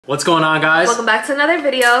What's going on, guys? Welcome back to another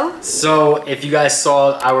video. So if you guys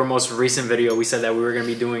saw our most recent video, we said that we were going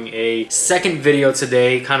to be doing a second video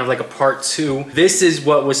today, kind of like a part 2. This is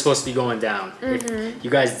what was supposed to be going down. If you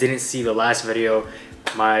guys didn't see the last video,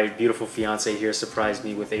 my beautiful fiance here surprised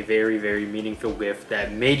me with a very, very meaningful gift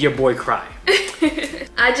that made your boy cry.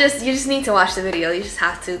 You just need to watch the video. You just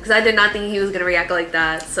have to, because I did not think he was gonna react like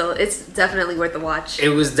that. So it's definitely worth the watch. It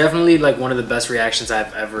was definitely like one of the best reactions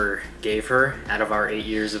I've ever gave her out of our 8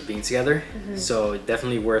 years of being together. So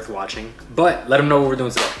definitely worth watching. But let them know what we're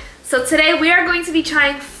doing today. So today we are going to be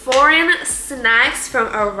trying foreign snacks from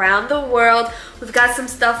around the world. We've got some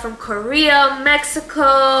stuff from Korea,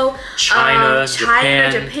 Mexico, China,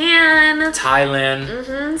 Japan,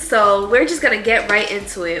 Thailand. So we're just gonna get right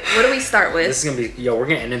into it. What do we start with? This is gonna be, we're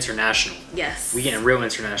getting international. Yes. We getting real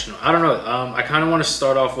international. I don't know. I kind of want to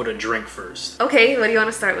start off with a drink first. Okay, what do you want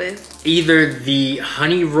to start with? Either the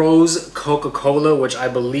Honey Rose Coca-Cola, which I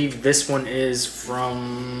believe this one is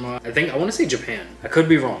from, I want to say Japan. I could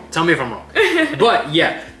be wrong. Tell me if I'm wrong. But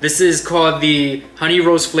yeah, this is called the Honey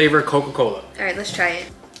Rose flavor Coca-Cola. All right, let's try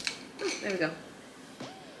it. There we go.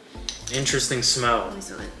 Interesting smell. Let me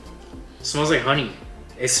smell it. It smells like honey.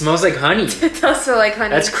 It smells like honey. It does smell like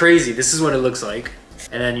honey. That's crazy. This is what it looks like.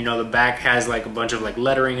 And then, you know, the back has like a bunch of like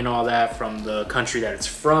lettering and all that from the country that it's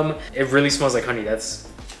from. It really smells like honey. That's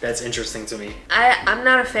interesting to me. I'm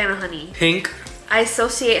not a fan of honey. Pink. I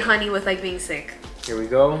associate honey with like being sick. Here we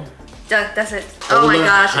go. That's it. Oh my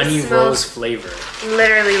gosh. Honey Rose flavor.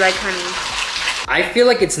 Literally like honey. I feel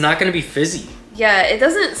like it's not gonna be fizzy. Yeah, it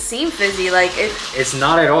doesn't seem fizzy. Like it. It's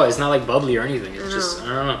not at all. It's not like bubbly or anything. It's just, I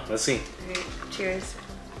don't know. Let's see. All right, cheers.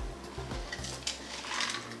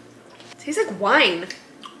 Tastes like wine.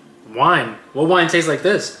 Wine? What wine tastes like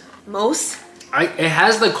this? Most. It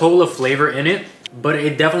has the cola flavor in it, but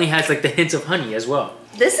it definitely has like the hints of honey as well.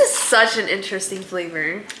 This is such an interesting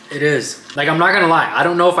flavor. It is. Like, I'm not gonna lie. I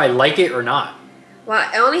don't know if I like it or not.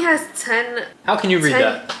 Wow, it only has 10. How can you read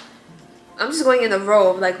that? I'm just going in the row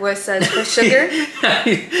of like where it says for sugar.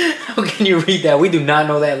 How can you read that? We do not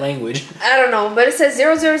know that language. I don't know, but it says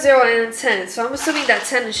 0, 0, 0 and 10. So I'm assuming that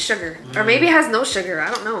 10 is sugar. Or maybe it has no sugar.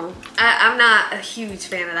 I don't know. I'm not a huge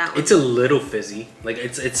fan of that one. It's a little fizzy. Like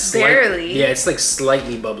it's barely. Yeah, it's like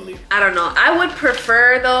slightly bubbly. I don't know. I would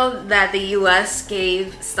prefer though that the US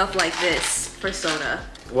gave stuff like this for soda.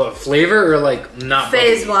 What, flavor or like not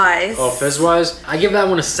fizz bubbly? Wise? Oh, fizz wise? I give that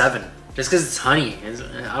one a 7. Just because it's honey.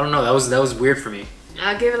 I don't know. That was weird for me.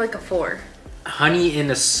 I'll give it like a 4. Honey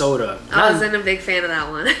in a soda. I wasn't a big fan of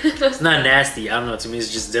that one. It's not nasty. I don't know. To me,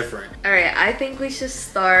 it's just different. All right. I think we should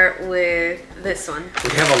start with this one. We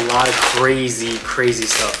have a lot of crazy, crazy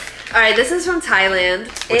stuff. All right. This is from Thailand.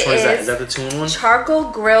 Which one is that? Is that the 2-in-1?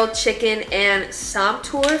 Charcoal grilled chicken and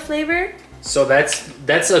samtur flavor. So that's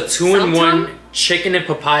a 2-in-1 chicken and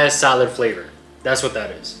papaya salad flavor. That's what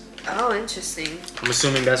that is. Oh, interesting. I'm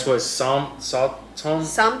assuming that's what samtum?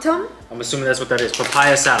 Samtum? I'm assuming that's what that is.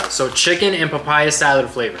 Papaya salad. So chicken and papaya salad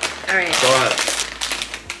flavor. All right. Go ahead.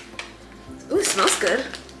 Ooh, it smells good.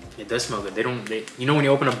 It does smell good. You know when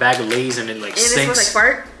you open a bag of Lay's and it like stinks? And it smells like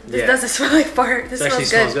fart? Yeah. This doesn't smell like fart. This actually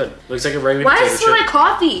smells good. Looks like a regular Why potato does it smell chip. like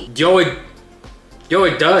coffee? Yo,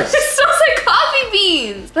 it does. It smells like coffee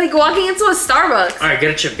beans. Like walking into a Starbucks. All right,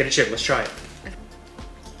 get a chip. Let's try it.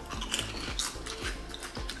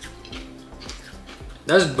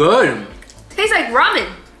 That's good. Tastes like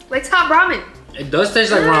ramen. Like top ramen. It does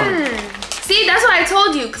taste like ramen. See, that's what I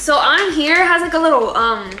told you. So on here it has like a little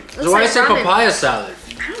So why is it papaya salad?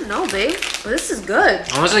 I don't know, babe. But this is good.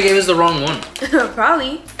 Unless I gave us the wrong one.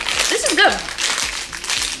 Probably. This is good.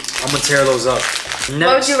 I'm gonna tear those up. Next,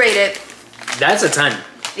 What would you rate it? That's a 10.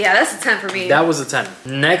 Yeah, that's a 10 for me. That was a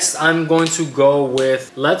 10. Next, I'm going to go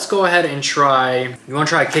with, let's go ahead and try, you wanna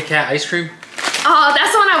try Kit Kat ice cream? Oh,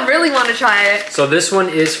 that's the one I really want to try it. So this one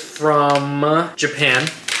is from Japan.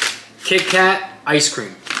 Kit Kat ice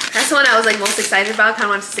cream. That's the one I was like most excited about. Kind of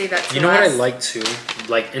wanted to save that. You know what I like too?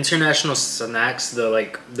 Like international snacks,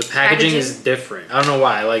 the packaging is different. I don't know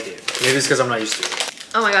why I like it. Maybe it's because I'm not used to it.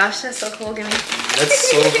 Oh my gosh, that's so cool. Give me. That's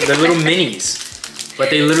so, they're little minis. But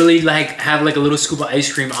they literally like have like a little scoop of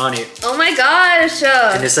ice cream on it. Oh my gosh.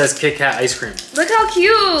 And it says Kit Kat ice cream. Look how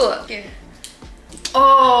cute. Here.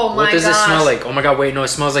 Oh my gosh. What does it smell like? Oh my god, wait, no, it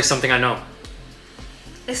smells like something I know.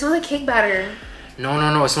 It smells like cake batter.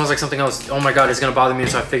 No, it smells like something else. Oh my god, it's gonna bother me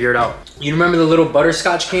until I figure it out. You remember the little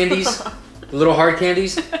butterscotch candies? The little hard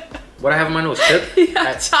candies? What I have in my nose? Chip?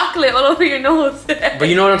 Yeah, chocolate all over your nose. But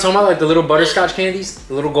you know what I'm talking about? Like the little butterscotch candies?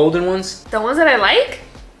 The little golden ones? The ones that I like?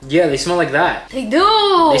 Yeah, they smell like that. They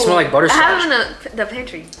do. They smell like butterscotch. I have them in the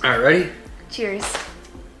pantry. Alright, ready? Cheers.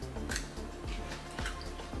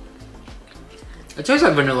 It tastes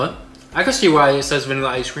like vanilla. I can see why it says vanilla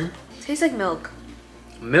ice cream. It tastes like milk.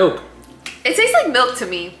 Milk. It tastes like milk to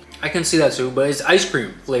me. I can see that too, but it's ice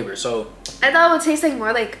cream flavor, so. I thought it would taste like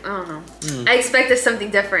more like, I don't know. I expected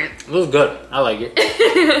something different. It was good. I like it.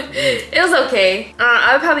 It was okay.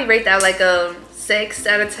 I would probably rate that like a 6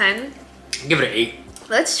 out of 10. Give it an 8.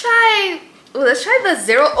 Let's try the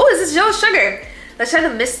zero. Oh, this is zero sugar. Let's try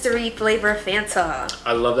the mystery flavor Fanta.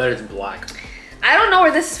 I love that it's black. I don't know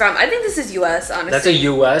where this is from. I think this is US, honestly. That's a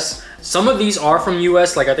US. Some of these are from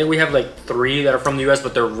US. Like I think we have like 3 that are from the US,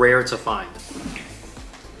 but they're rare to find.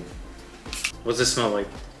 What's this smell like?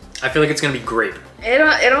 I feel like it's gonna be grape. It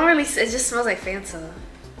don't really. It just smells like Fanta.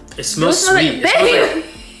 It smells sweet.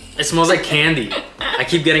 It smells like candy. I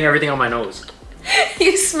keep getting everything on my nose.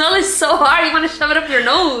 You smell it so hard. You want to shove it up your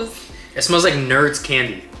nose. It smells like Nerds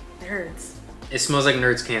candy. Nerds. It smells like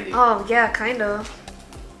Nerds candy. Oh yeah, kind of.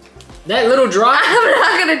 That little drop. I'm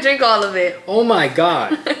not gonna drink all of it. Oh my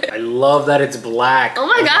god. I love that it's black. Oh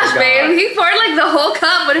my gosh, babe. He poured like the whole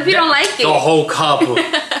cup. What if you don't like it? The whole cup.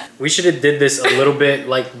 We should have did this a little bit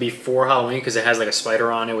like before Halloween because it has like a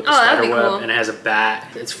spider on it with the spider web cool. And it has a bat.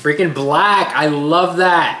 It's freaking black. I love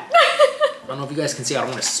that. I don't know if you guys can see. I don't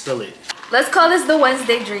want to spill it. Let's call this the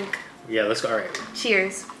Wednesday drink. Yeah, let's go. All right.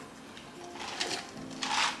 Cheers.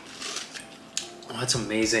 Oh, that's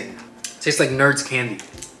amazing. It tastes like Nerds candy.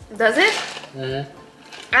 Does it?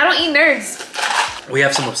 Mm-hmm. I don't eat Nerds. We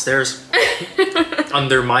have some upstairs.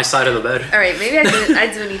 Under my side of the bed. All right, maybe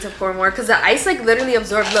I do need to pour more because the ice like literally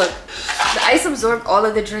absorbed. Look, the ice absorbed all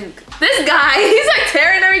of the drink. This guy, he's like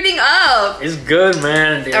tearing everything up. It's good,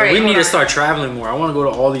 man. All right, we need to start traveling more. I want to go to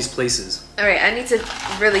all these places. All right, I need to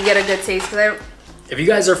really get a good taste because If you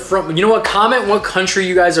guys are from, you know what? Comment what country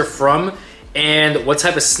you guys are from and what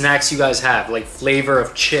type of snacks you guys have. Like flavor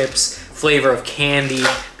of chips, flavor of candy.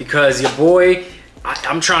 Because your boy,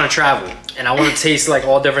 I'm trying to travel. And I want to taste like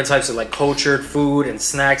all different types of like cultured food and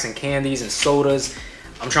snacks and candies and sodas.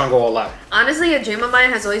 I'm trying to go all out. Honestly, a dream of mine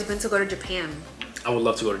has always been to go to Japan. I would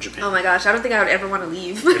love to go to Japan. Oh my gosh, I don't think I would ever want to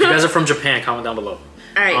leave. If you guys are from Japan, comment down below.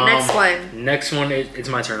 All right, next one. Next one, it's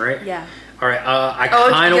my turn, right? Yeah. All right, I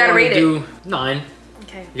kind of want to do 9.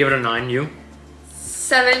 Okay. Give it a 9, you?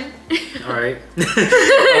 7. All right.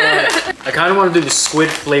 I kind of want to do the squid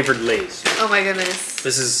flavored Lay's. Oh my goodness.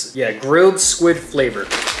 This is, yeah, grilled squid flavor.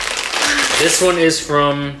 This one is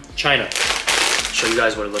from China. I'll show you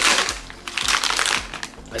guys what it looks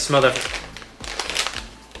like. I smell that.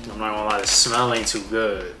 I'm not gonna lie, the smell ain't too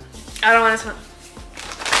good. I don't want to smell.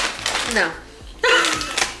 No.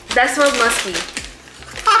 That smells musky.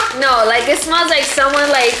 No, like it smells like someone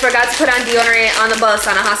like forgot to put on deodorant on the bus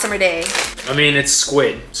on a hot summer day. I mean, it's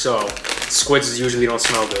squid, so squids usually don't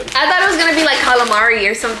smell good. I thought it was gonna be like calamari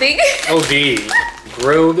or something. OD.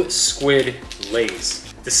 Grilled squid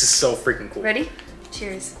Lay's. This is so freaking cool. Ready?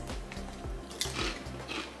 Cheers.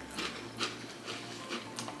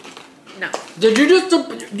 No. Did you just,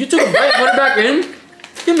 you took a bite and put it back in?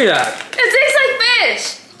 Give me that. It tastes like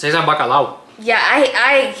fish. It tastes like bacalao. Yeah,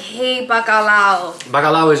 I hate bacalao.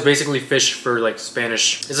 Bacalao is basically fish for like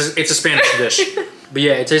Spanish. It's a Spanish dish. But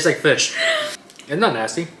yeah, it tastes like fish. It's not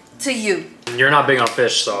nasty. To you. You're not big on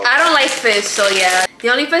fish, so. I don't like fish, so yeah. The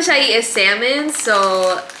only fish I eat is salmon,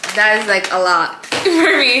 so that is like a lot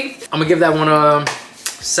for me. I'm gonna give that one a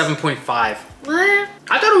 7.5. What?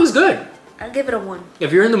 I thought it was good. I'll give it a 1.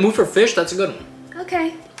 If you're in the mood for fish, that's a good one.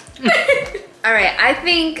 Okay. All right, I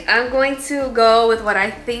think I'm going to go with what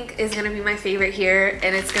I think is gonna be my favorite here,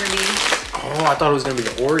 and it's gonna be... Oh, I thought it was gonna be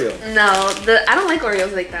the Oreo. No, I don't like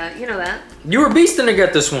Oreos like that. You know that. You were beasting to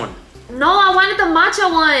get this one. No, I wanted the matcha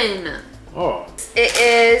one. Oh. It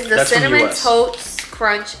is the That's Cinnamon Toast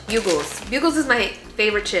Crunch Bugles. Bugles is my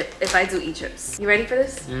favorite chip if I do eat chips. You ready for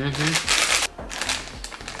this? Mm-hmm.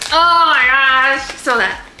 Oh my gosh. Smell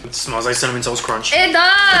that. It smells like Cinnamon Toast Crunch. It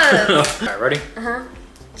does. All right, ready? Uh-huh.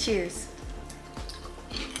 Cheers.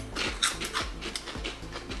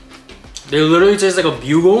 They literally taste like a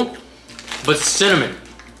bugle, but cinnamon.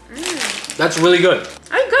 That's really good.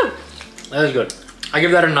 That's good. That is good. I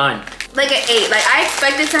give that a 9. Like an 8. Like I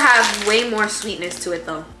expected to have way more sweetness to it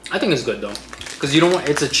though. I think it's good though, because you don't want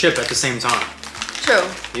it's a chip at the same time. True.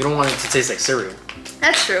 You don't want it to taste like cereal.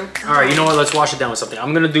 That's true. All right, you know what? Let's wash it down with something.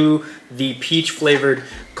 I'm gonna do the peach flavored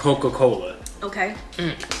Coca-Cola. Okay.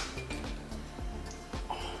 Oh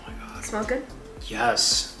my god. Smell good?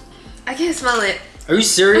 Yes. I can't smell it. Are you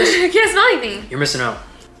serious? I can't smell anything. You're missing out.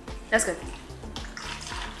 That's good.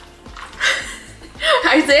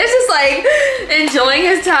 Isaiah's just like enjoying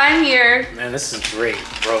his time here. Man, this is great,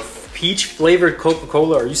 bro. Peach flavored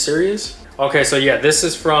Coca-Cola, are you serious? Okay, so yeah, this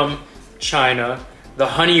is from China. The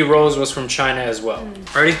honey rose was from China as well.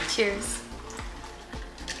 Ready? Cheers.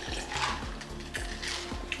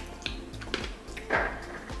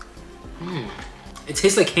 It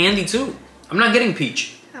tastes like candy too. I'm not getting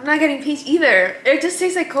peach. I'm not getting peach either. It just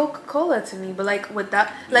tastes like Coca-Cola to me, but like with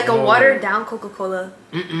that, like a watered down Coca-Cola.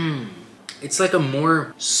 It's like a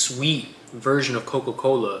more sweet version of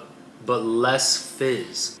Coca-Cola, but less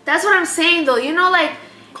fizz. That's what I'm saying though. You know, like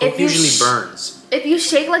Coke usually burns. If you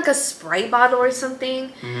shake like a Sprite bottle or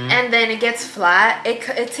something, and then it gets flat,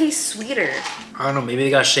 it tastes sweeter. I don't know. Maybe they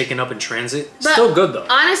got shaken up in transit. But still good though.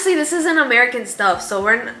 Honestly, this isn't American stuff, so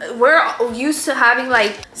we're used to having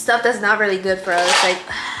like stuff that's not really good for us, like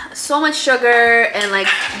so much sugar and like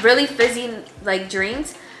really fizzy like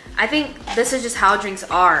drinks. I think this is just how drinks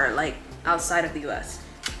are like outside of the US.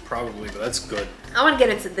 Probably, but that's good. I want to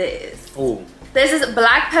get into this. Oh. This is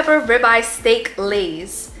black pepper ribeye steak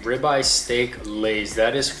Lay's. Ribeye steak Lay's.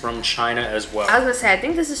 That is from China as well. I was gonna say, I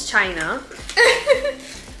think this is China.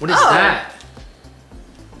 What is that?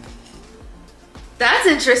 That's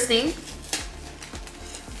interesting.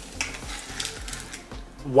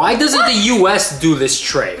 Why doesn't the US do this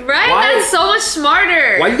tray? Right? That's so much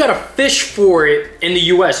smarter. Why you gotta fish for it in the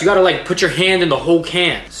US? You gotta like put your hand in the whole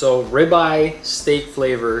can. So ribeye steak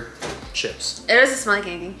flavor chips. It doesn't smell like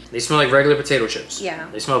anything. They smell like regular potato chips. Yeah.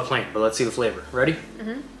 They smell plain, but let's see the flavor. Ready?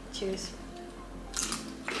 Cheers.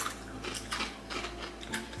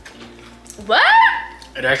 What?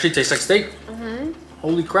 It actually tastes like steak.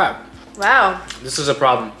 Holy crap. Wow. This is a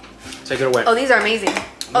problem. Take it away. Oh, these are amazing.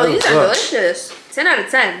 Oh, these are delicious. 10 out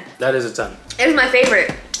of 10. That is a 10. It was my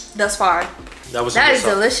favorite thus far. That is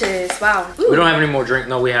delicious. Wow. Ooh. We don't have any more drink.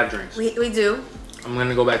 No, we have drinks. We do. I'm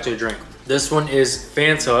gonna go back to a drink. This one is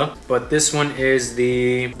Fanta, but this one is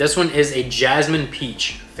a jasmine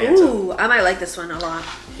peach Fanta. Ooh, I might like this one a lot.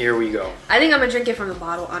 Here we go. I think I'm gonna drink it from the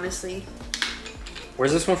bottle, honestly.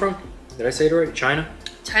 Where's this one from? Did I say it right? China?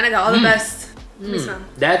 China got all the best. Let me smell.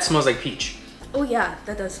 That smells like peach. Oh yeah,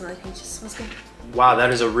 that does smell like peach. It smells good. Wow,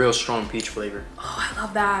 that is a real strong peach flavor. Oh, I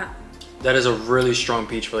love that. That is a really strong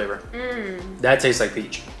peach flavor. That tastes like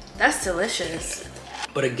peach. That's delicious.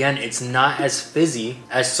 But again, it's not as fizzy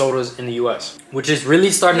as sodas in the US, which is really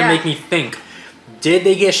starting to make me think, did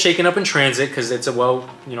they get shaken up in transit? Because it's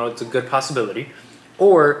it's a good possibility.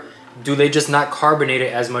 Or do they just not carbonate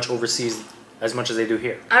it as much overseas as much as they do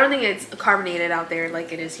here? I don't think it's carbonated out there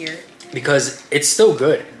like it is here. Because it's still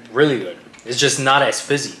good, really good. It's just not as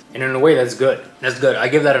fizzy. And in a way, that's good. That's good. I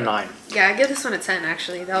give that a 9. Yeah, I give this one a 10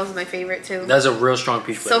 actually. That was my favorite too. That's a real strong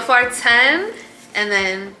peach flavor. So far 10 and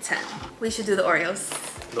then 10. We should do the Oreos.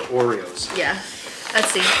 The Oreos. Yeah.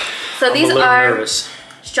 Let's see. So I'm these a little are nervous.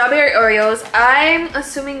 strawberry Oreos. I'm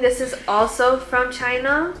assuming this is also from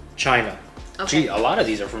China. China. Okay. Gee, a lot of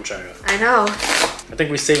these are from China. I know. I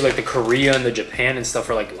think we saved like the Korea and the Japan and stuff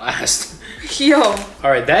for like last. Yo. All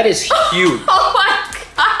right, that is huge. Oh my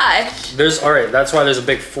gosh. All right, that's why there's a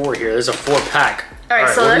big 4 here. There's a 4-pack. All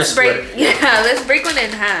right, so let's break. It. Yeah, let's break one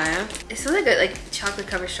in half. It smells like chocolate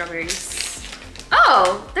covered strawberries.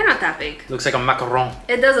 Oh, they're not that big. Looks like a macaron.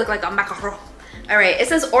 It does look like a macaron. All right, it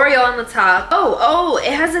says Oreo on the top. Oh,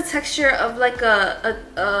 it has a texture of like a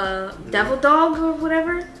devil dog or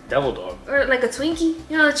whatever. Devil dog. Or like a Twinkie.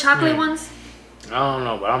 You know the chocolate ones. I don't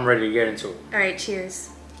know, but I'm ready to get into it. All right, cheers.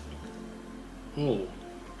 Ooh,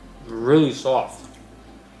 really soft.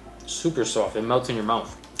 Super soft. It melts in your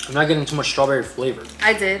mouth. I'm not getting too much strawberry flavor.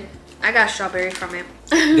 I did. I got strawberry from it.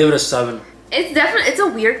 Give it a 7. It's a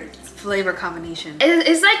weird flavor combination.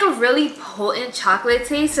 It's like a really potent chocolate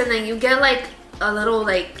taste, and then you get like a little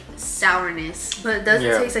like sourness, but it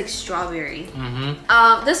doesn't taste like strawberry.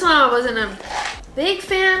 This one I wasn't a big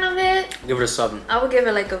fan of it. Give it a 7. I would give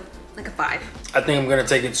it like a 5. I think we're gonna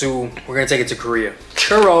take it to Korea.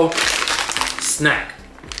 Churro snack.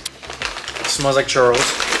 It smells like churros.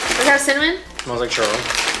 Does it have cinnamon? It smells like churro.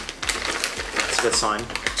 That's a good sign.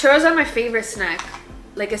 Churros are my favorite snack.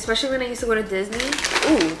 Like especially when I used to go to Disney.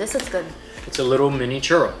 Ooh, this looks good. It's a little mini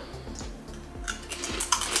churro.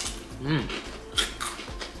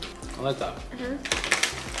 I like that.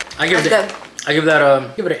 I give it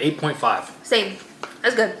an 8.5. Same.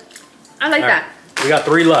 That's good. I like that. We got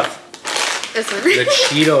 3 left. This one. The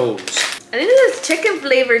Cheetos. I think this is chicken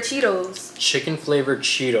flavored Cheetos. Chicken flavored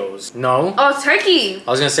Cheetos. No. Oh, it's turkey.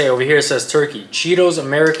 I was gonna say over here it says turkey. Cheetos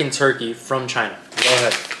American turkey from China. Go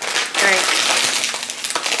ahead. Alright.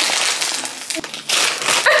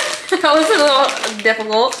 That was a little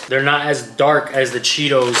difficult. They're not as dark as the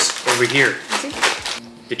Cheetos over here.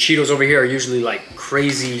 The Cheetos over here are usually like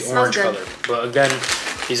crazy orange color. But again,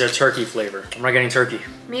 these are turkey flavor. I'm not getting turkey.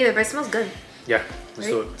 Me either, but it smells good. Yeah, let's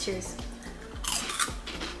do it. Cheers.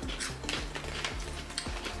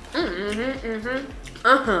 I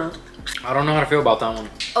don't know how to feel about that one.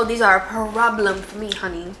 Oh, these are a problem for me,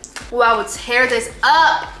 honey. Ooh, I would tear this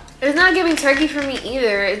up. It's not giving turkey for me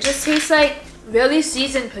either. It just tastes like really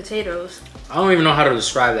seasoned potatoes. I don't even know how to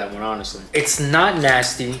describe that one, honestly. It's not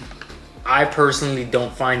nasty. I personally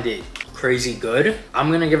don't find it crazy good.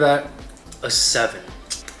 I'm gonna give that a 7.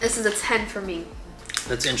 This is a 10 for me.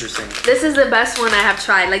 That's interesting. This is the best one I have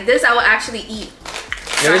tried. Like this, I will actually eat.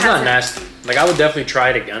 Yeah, it's not nasty. Like I would definitely try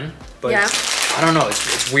it again, but yeah. I don't know.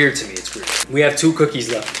 It's weird to me. It's weird. We have 2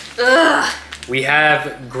 cookies left. Ugh. We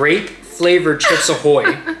have grape flavored Chips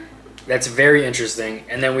Ahoy. That's very interesting.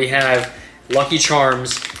 And then we have Lucky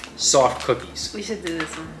Charms soft cookies. We should do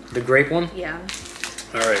this one. The grape one? Yeah.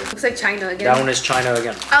 All right. Looks like China again. That one is China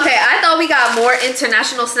again. Okay, I thought we got more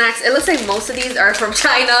international snacks. It looks like most of these are from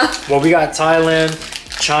China. Well, we got Thailand,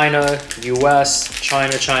 China, US,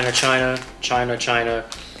 China, China, China, China, China,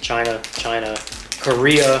 China, China,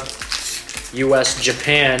 Korea, US,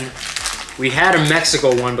 Japan. We had a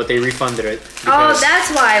Mexico one, but they refunded it. Oh,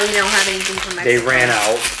 that's why we don't have anything from Mexico. They ran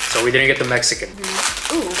out, so we didn't get the Mexican.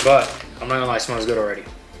 Ooh. But I'm not gonna lie, it smells good already.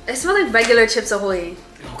 It smells like regular Chips Ahoy.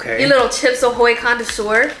 Okay. You little Chips Ahoy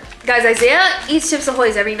connoisseur. Guys, Isaiah eats Chips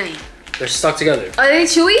Ahoys every night. They're stuck together. Are they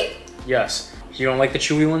chewy? Yes. You don't like the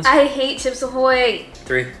chewy ones? I hate Chips Ahoy.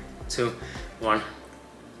 3, 2, 1.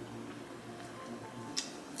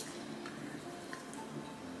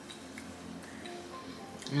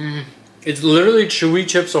 It's literally chewy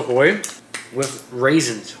Chips Ahoy with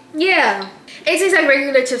raisins. Yeah. It tastes like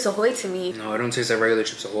regular Chips Ahoy to me. No, it don't taste like regular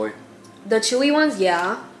Chips Ahoy. The chewy ones,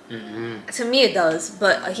 yeah. Mm-hmm. To me it does,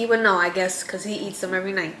 but he would know, I guess, because he eats them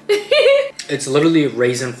every night. It's literally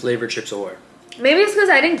raisin flavored Chips Ahoy. Maybe it's because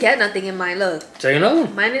I didn't get nothing in mine. Look. Take another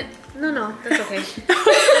one. Mine, no, that's okay.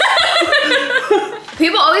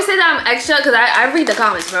 People always say that I'm extra because I read the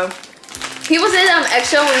comments, bro. People say that I'm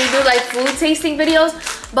extra when we do like food tasting videos,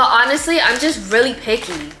 but honestly, I'm just really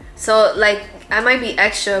picky. So like, I might be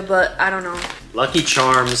extra, but I don't know. Lucky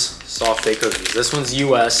Charms soft baked cookies. This one's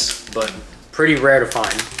US, but pretty rare to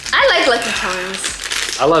find. I like Lucky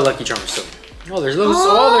Charms. I like Lucky Charms too. Oh, there's little.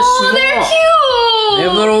 Oh, they're they're small. cute.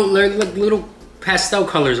 They have little pastel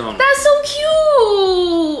colors on them. That's so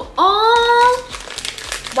cute. Oh,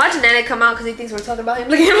 watch Nana come out because he thinks we're talking about him.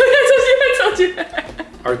 Look at him. I told you.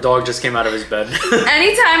 Our dog just came out of his bed.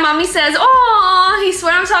 Anytime mommy says, "Oh," he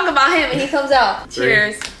swear I'm talking about him, and he comes out. 3,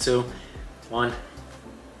 Cheers. 2, 1.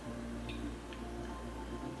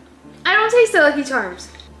 I don't taste the Lucky Charms.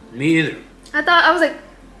 Me either. I was like,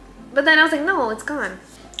 but then I was like, no, it's gone.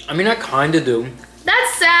 I mean, I kind of do.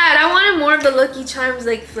 That's sad. I wanted more of the Lucky Charms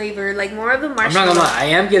like flavor, like more of the marshmallow. I'm not gonna lie, I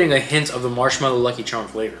am getting a hint of the marshmallow Lucky Charm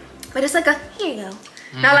flavor. But it's like a, here you go.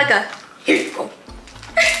 Not like a, here you go.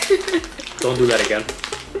 Don't do that again.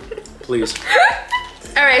 Please.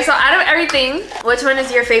 All right, so out of everything, which one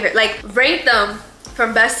is your favorite? Like, rate them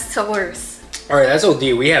from best to worst. All right, that's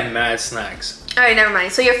OD. We have mad snacks. All right, never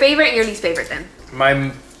mind. So your favorite and your least favorite then?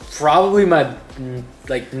 Probably my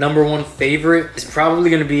like #1 favorite is probably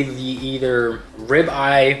gonna be the either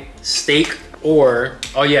ribeye steak or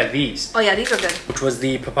these. Oh yeah, these are good. Which was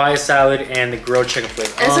the papaya salad and the grilled chicken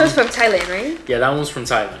flavor. And so it's from Thailand, right? Yeah, that one's from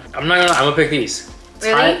Thailand. I'm gonna pick these.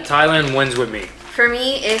 Really? Thailand wins with me. For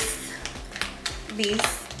me, it's these.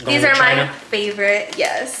 Going These are with my China? favorite.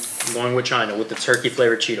 Yes. I'm going with China with the turkey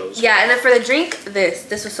flavored Cheetos. Yeah, and then for the drink,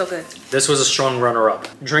 this was so good. This was a strong runner-up.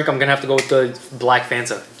 Drink, I'm gonna have to go with the black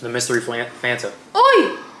Fanta, the mystery Fanta.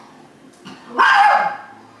 Oi!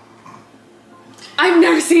 I've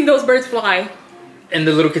never seen those birds fly. And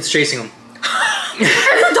the little kids chasing them. And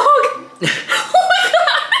the dog. Oh my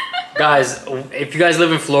god. Guys, if you guys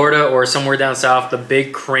live in Florida or somewhere down south, the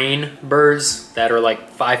big crane birds that are like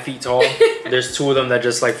 5 feet tall, there's 2 of them that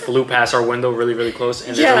just like flew past our window really, really close,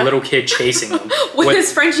 and there's a little kid chasing them. with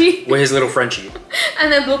his Frenchie. With his little Frenchie.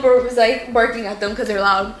 And then Blooper was like barking at them because they're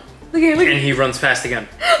loud. Look at him. And he runs fast again.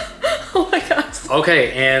 Oh my god.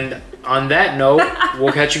 Okay, and on that note,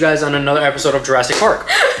 we'll catch you guys on another episode of Jurassic Park.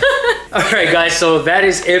 Alright guys, so that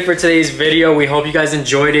is it for today's video. We hope you guys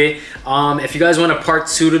enjoyed it. If you guys want a part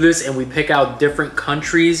 2 to this and we pick out different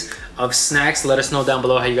countries of snacks, let us know down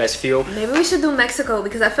below how you guys feel. Maybe we should do Mexico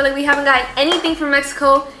because I feel like we haven't got anything from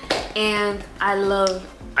Mexico and I love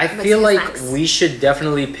Mexican feel like snacks. We should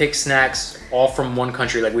definitely pick snacks all from one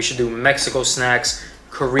country. Like we should do Mexico snacks,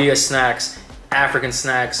 Korea snacks, African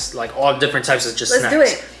snacks, like all different types of just snacks.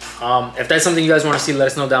 Let's do it. If that's something you guys want to see, let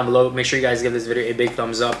us know down below. Make sure you guys give this video a big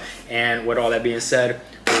thumbs up. And with all that being said,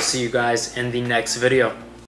 we'll see you guys in the next video.